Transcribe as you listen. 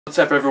What's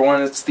up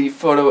everyone, it's the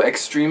Photo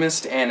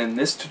Extremist, and in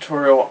this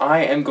tutorial I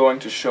am going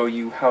to show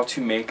you how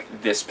to make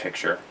this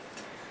picture.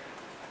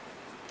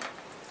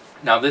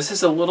 Now this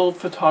is a little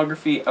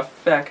photography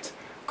effect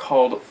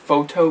called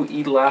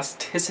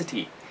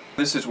photoelasticity.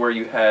 This is where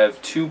you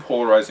have two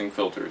polarizing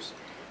filters.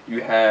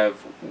 You have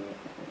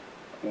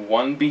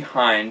one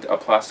behind a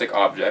plastic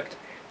object,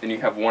 then you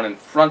have one in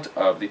front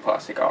of the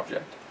plastic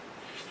object.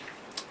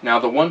 Now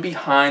the one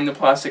behind the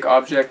plastic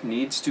object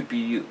needs to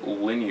be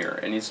linear.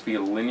 It needs to be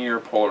a linear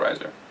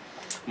polarizer.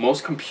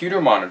 Most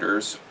computer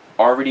monitors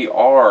already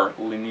are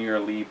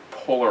linearly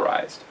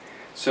polarized.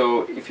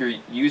 So if you're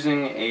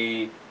using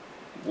a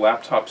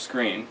laptop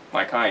screen,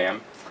 like I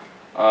am,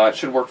 it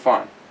should work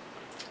fine.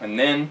 And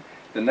then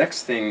the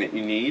next thing that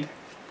you need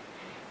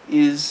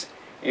is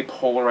a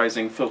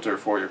polarizing filter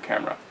for your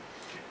camera.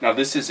 Now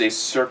this is a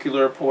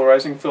circular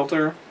polarizing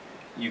filter.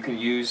 You can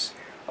use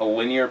a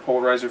linear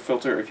polarizer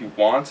filter if you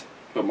want,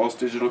 but most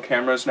digital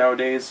cameras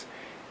nowadays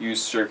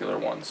use circular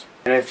ones.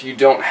 And if you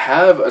don't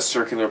have a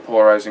circular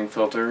polarizing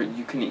filter,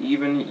 you can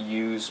even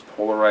use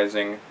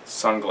polarizing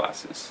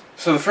sunglasses.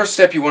 So the first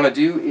step you want to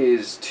do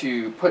is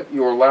to put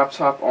your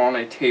laptop on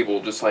a table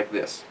just like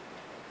this,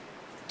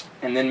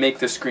 and then make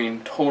the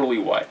screen totally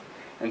white.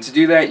 And to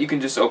do that, you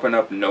can just open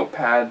up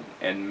Notepad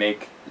and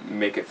make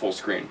it full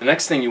screen. The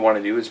next thing you want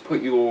to do is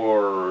put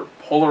your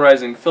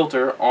polarizing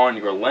filter on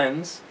your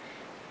lens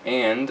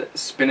and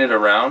spin it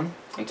around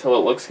until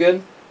it looks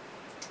good.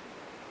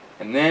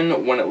 And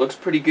then when it looks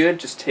pretty good,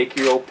 just take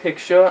your old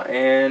picture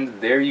and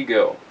there you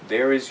go.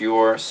 There is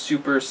your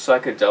super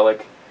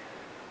psychedelic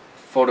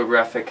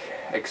photographic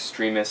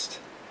extremist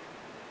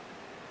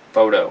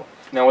photo.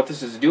 Now what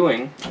this is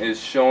doing is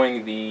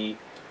showing the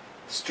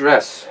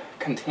stress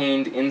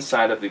contained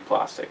inside of the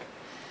plastic.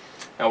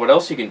 Now what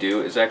else you can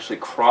do is actually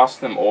cross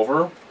them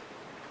over,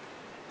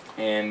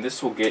 and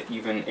this will get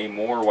even a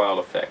more wild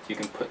effect. You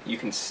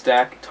can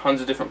stack tons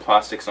of different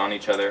plastics on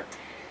each other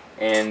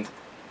and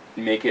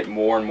make it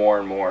more and more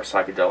and more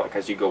psychedelic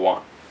as you go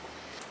on.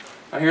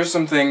 Now here's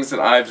some things that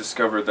I've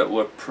discovered that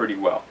look pretty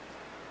well.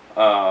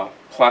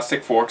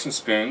 Plastic forks and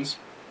spoons,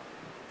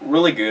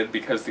 really good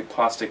because the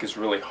plastic is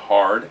really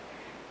hard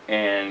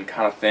and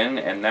kind of thin,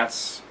 and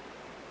that's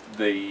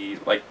the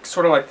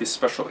sort of like the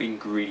special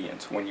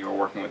ingredient when you're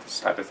working with this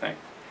type of thing.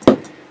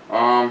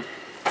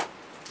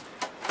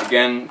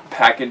 Again,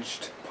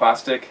 packaged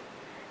plastic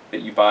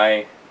that you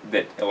buy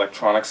that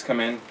electronics come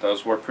in,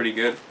 those work pretty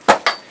good.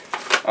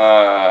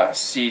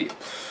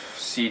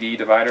 CD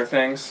divider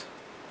things,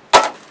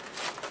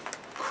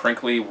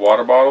 crinkly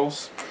water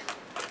bottles,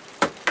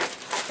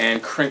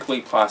 and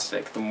crinkly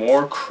plastic. The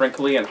more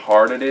crinkly and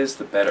hard it is,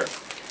 the better.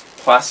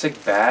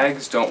 Plastic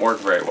bags don't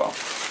work very well.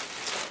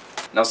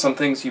 Now some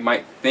things you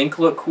might think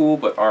look cool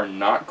but are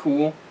not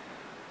cool.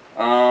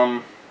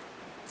 Water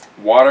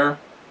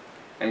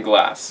and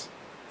glass.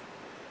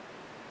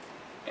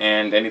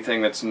 And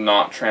anything that's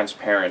not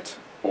transparent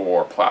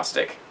or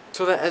plastic.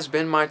 So that has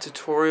been my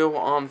tutorial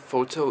on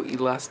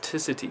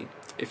photoelasticity.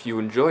 If you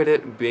enjoyed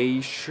it,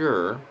 be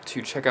sure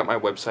to check out my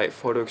website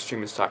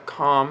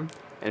photoextremist.com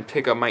and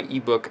pick up my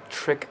ebook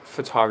Trick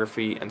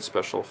Photography and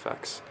Special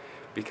Effects,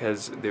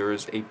 because there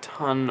is a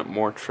ton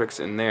more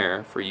tricks in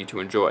there for you to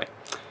enjoy.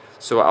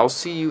 So I'll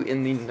see you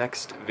in the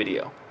next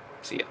video.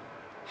 See ya.